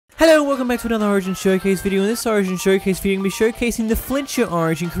Hello and welcome back to another Origin Showcase video. In this Origin Showcase video, I'm going to be showcasing the Filcher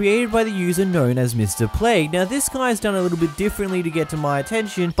Origin created by the user known as 𝓵𝓲𝓷𝓴𝓼. Now this guy's done a little bit differently to get to my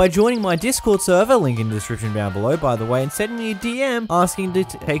attention by joining my Discord server, link in the description down below by the way, and sending me a DM asking to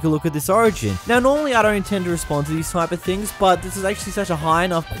take a look at this Origin. Now normally I don't intend to respond to these type of things, but this is actually such a high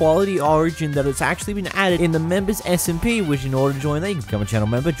enough quality Origin that it's actually been added in the members SMP, which in order to join that you can become a channel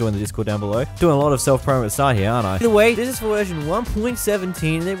member, join the Discord down below. Doing a lot of self-promo at the start here, aren't I? Either way, this is for version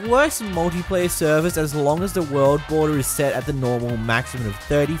 1.17 and it works in multiplayer servers as long as the world border is set at the normal maximum of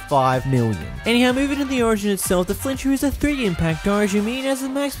 35 million. Anyhow, moving to the Origin itself, the Filcher is a 3 impact Origin, meaning it has the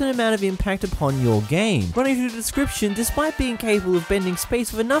maximum amount of impact upon your game. Running through the description, despite being capable of bending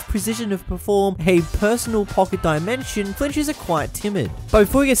space with enough precision to perform a personal pocket dimension, Filchers are quite timid. But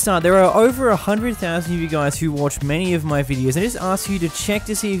before we get started, there are over 100,000 of you guys who watch many of my videos, and I just ask you to check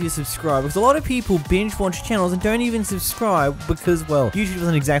to see if you're subscribed, because a lot of people binge watch channels and don't even subscribe because, well, YouTube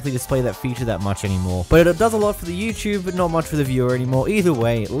doesn't exactly display that feature that much anymore. But it does a lot for the YouTube, but not much for the viewer anymore. Either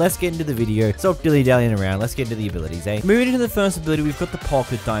way, let's get into the video. Stop dilly-dallying around, let's get into the abilities, eh? Moving into the first ability, we've got the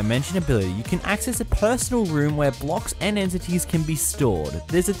Pocket Dimension ability. You can access a personal room where blocks and entities can be stored.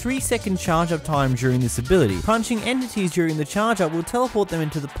 There's a 3-second charge up time during this ability. Punching entities during the charge up will teleport them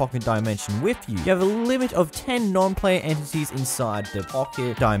into the Pocket Dimension with you. You have a limit of 10 non-player entities inside the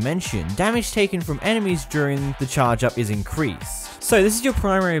Pocket Dimension. Damage taken from enemies during the charge up is increased. So this is your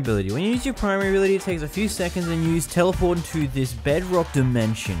primary ability. When you use your primary ability, it takes a few seconds and you use teleport into this bedrock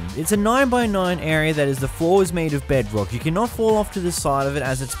dimension. It's a 9x9 area that is the floor is made of bedrock. You cannot fall off to the side of it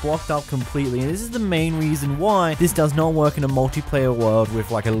as it's blocked up completely, and this is the main reason why this does not work in a multiplayer world with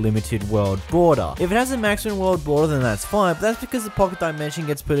like a limited world border. If it has a maximum world border, then that's fine, but that's because the Pocket Dimension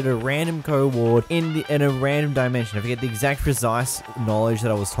gets put at a random cohort in a random dimension. I forget the exact precise knowledge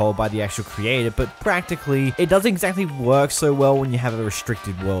that I was told by the actual creator, but practically it doesn't exactly work so well when you have a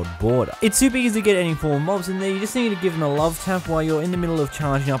restricted world border. It's super easy to get any form of mobs in there. You just need to give them a love tap while you're in the middle of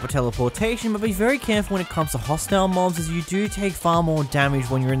charging up a teleportation, but be very careful when it comes to hostile mobs, as you do take far more damage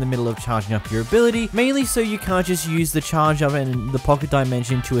when you're in the middle of charging up your ability, mainly so you can't just use the charge up and the Pocket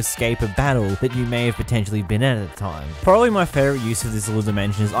Dimension to escape a battle that you may have potentially been at the time. Probably my favorite use of this little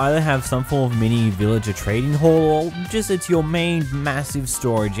dimension is either have some form of mini villager trading hall, or just it's your main massive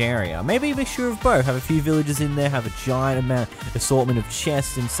storage area. Maybe a mixture of both. Have a few villagers in there, have a giant assortment of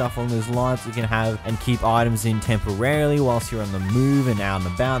chests and stuff along those lines you can have and keep items in temporarily whilst you're on the move and out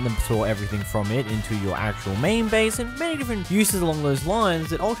and about, and then store everything from it into your actual main base, and many different uses along those lines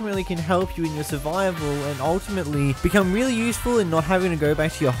that ultimately can help you in your survival and ultimately become really useful in not having to go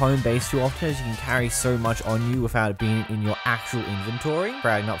back to your home base too often, as you can carry so much on you without it being in your actual inventory,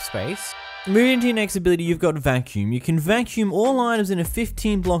 crowding up space. Moving into your next ability, you've got Vacuum. You can vacuum all items in a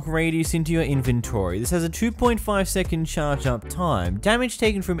 15 block radius into your inventory. This has a 2.5 second charge up time. Damage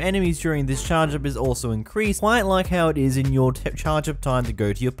taken from enemies during this charge up is also increased, quite like how it is in your charge up time to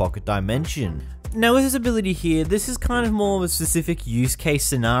go to your Pocket Dimension. Now with this ability here, this is kind of more of a specific use case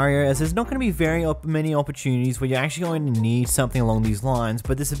scenario, as there's not going to be very many opportunities where you're actually going to need something along these lines,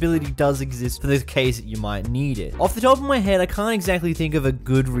 but this ability does exist for the case that you might need it. Off the top of my head, I can't exactly think of a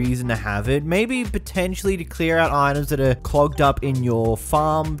good reason to have it. Maybe potentially to clear out items that are clogged up in your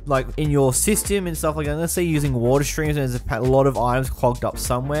farm, like in your system and stuff like that. Let's say using water streams and there's a lot of items clogged up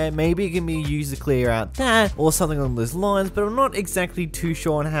somewhere. Maybe it can be used to clear out that or something along those lines, but I'm not exactly too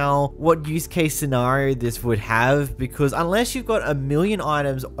sure on what use case scenario this would have, because unless you've got a million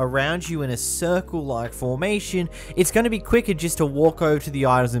items around you in a circle-like formation, it's going to be quicker just to walk over to the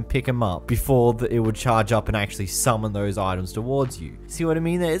items and pick them up before it would charge up and actually summon those items towards you. See what I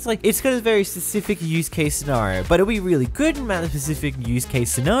mean there? It's like, it's got a very specific use case scenario, but it'll be really good in that specific use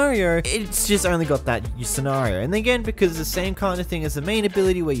case scenario. It's just only got that scenario. And again, because it's the same kind of thing as the main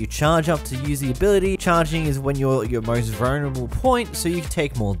ability where you charge up to use the ability, charging is when you're at your most vulnerable point, so you can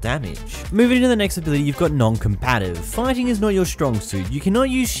take more damage. Moving into the next ability, you've got non-combative. Fighting is not your strong suit. You cannot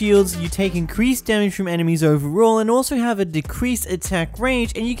use shields, you take increased damage from enemies overall, and also have a decreased attack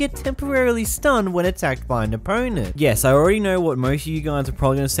range, and you get temporarily stunned when attacked by an opponent. Yes, I already know what most of you guys are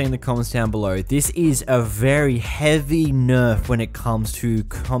probably going to say in the comments down below. This is a very heavy nerf when it comes to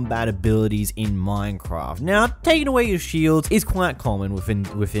combat abilities in Minecraft. Now, taking away your shields is quite common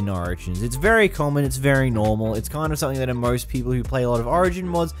within Origins. It's very common, it's very normal, it's kind of something that most people who play a lot of Origin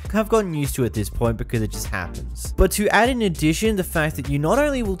mods have gotten used to at this this point because it just happens. But to add in addition the fact that you not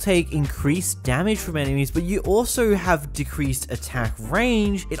only will take increased damage from enemies, but you also have decreased attack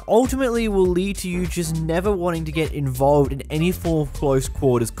range, it ultimately will lead to you just never wanting to get involved in any form of close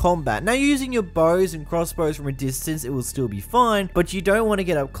quarters combat. Now, using your bows and crossbows from a distance, it will still be fine, but you don't want to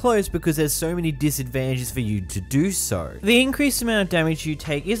get up close because there's so many disadvantages for you to do so. The increased amount of damage you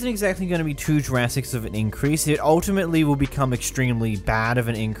take isn't exactly going to be too drastic of an increase. It ultimately will become extremely bad of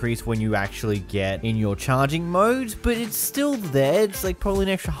an increase when you actually get in your charging modes, but it's still there. It's like probably an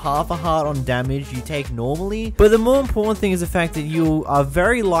extra half a heart on damage you take normally. But the more important thing is the fact that you are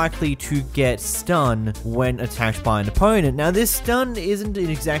very likely to get stunned when attacked by an opponent. Now, this stun isn't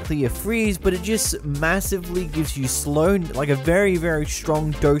exactly a freeze, but it just massively gives you slow, like a very, very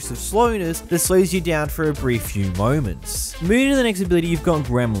strong dose of slowness that slows you down for a brief few moments. Moving to the next ability, you've got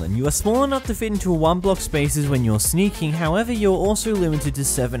Gremlin. You are small enough to fit into 1 block spaces when you're sneaking, however, you're also limited to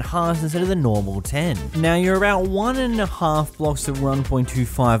 7 hearts instead of the normal 10. Now, you're about 1.5 blocks to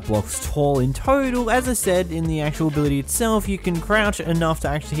 1.25 blocks tall in total. As I said, in the actual ability itself, you can crouch enough to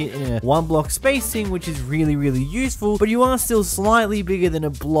actually hit in a 1 block spacing, which is really, really useful, but you are still slightly bigger than a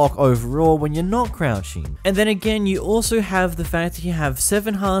block overall when you're not crouching. And then again, you also have the fact that you have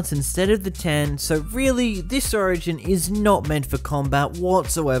 7 hearts instead of the 10, so really, this origin is not meant for combat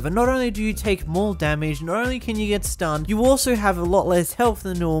whatsoever. Not only do you take more damage, not only can you get stunned, you also have a lot less health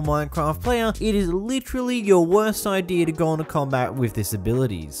than a normal Minecraft player. It is literally your worst idea to go into combat with this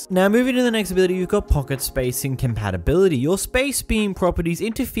abilities. Now, moving to the next ability, you've got Pocket Spacing Compatibility. Your space beam properties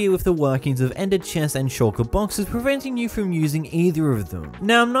interfere with the workings of Ender Chests and Shulker boxes, preventing you from using either of them.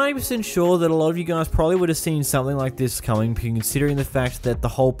 Now, I'm 90% sure that a lot of you guys probably would have seen something like this coming, considering the fact that the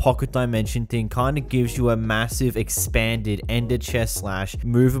whole pocket dimension thing kind of gives you a massive expanded Ender Chest /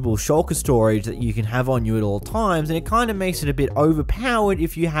 movable shulker storage that you can have on you at all times, and it kind of makes it a bit overpowered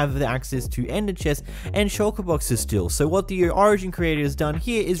if you have the access to Ender Chests and shulker boxes still. So what the origin creator has done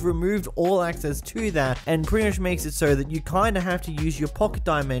here is removed all access to that and pretty much makes it so that you kind of have to use your pocket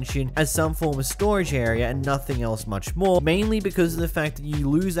dimension as some form of storage area and nothing else much more, mainly because of the fact that you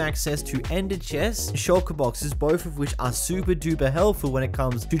lose access to Ender Chests, shulker boxes, both of which are super duper helpful when it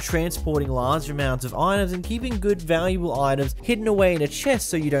comes to transporting large amounts of items and keeping good valuable items hidden away in a chest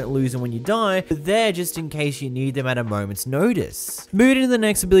so you don't lose them when you die, but they're just in case you need them at a moment's notice. Moving to the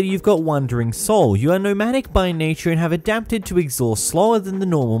next ability, you've got Wandering Soul. You are nomadic by nature and have adapted to exhaust slower than the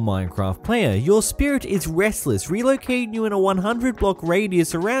normal Minecraft player. Your spirit is restless, relocating you in a 100 block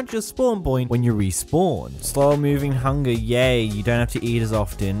radius around your spawn point when you respawn. Slow moving hunger, yay, you don't have to eat as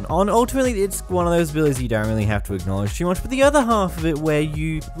often. Ultimately, it's one of those abilities you don't really have to acknowledge too much, but the other half of it where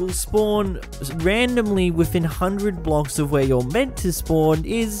you will spawn randomly within 100 blocks of where you're meant to spawn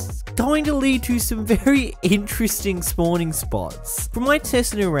is going to lead to some very interesting spawning spots. From my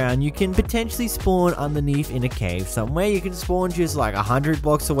testing around, you can potentially spawn underneath in a cave somewhere. You can spawn just like 100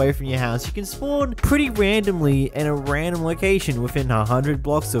 blocks away from your house. You can spawn pretty randomly in a random location within 100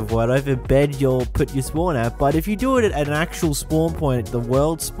 blocks of whatever bed you'll put your spawn at, but if you do it at an actual spawn point, the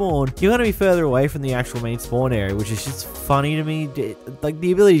world spawn, you're going to be further away from the actual main spawn area, which is just funny to me. Like,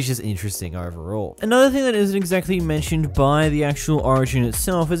 the ability is just interesting overall. Another thing that isn't exactly mentioned by the actual origin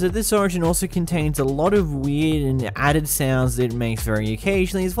itself is that this origin also contains a lot of weird and added sounds that it makes very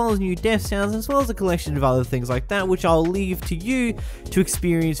occasionally, as well as new death sounds, as well as a collection of other things like that, which I'll leave to you to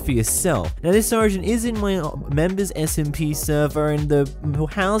experience for yourself. Now, this origin is in my members SMP server, and the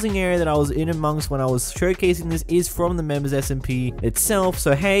housing area that I was in amongst when I was showcasing this is from the members SMP itself.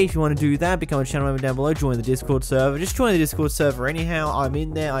 So hey, if you want to do that, become a channel member down below, join the Discord server. Just join the Discord server anyhow. I'm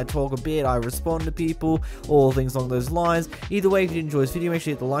in there, I talk a bit, I respond to people, all things along those lines. Either way, if you enjoyed this video, make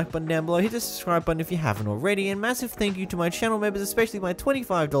sure you hit the like button down below, hit the subscribe button if you haven't already, and massive thank you to my channel members, especially my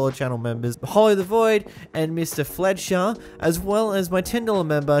 $25 channel members, Hollow the Void and Mr. 𝓵𝓷𝓷𝓴𝓼, as well as my $10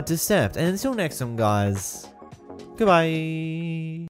 member, 𝓵𝓷𝓷𝓴𝓼. And until next time, guys, goodbye.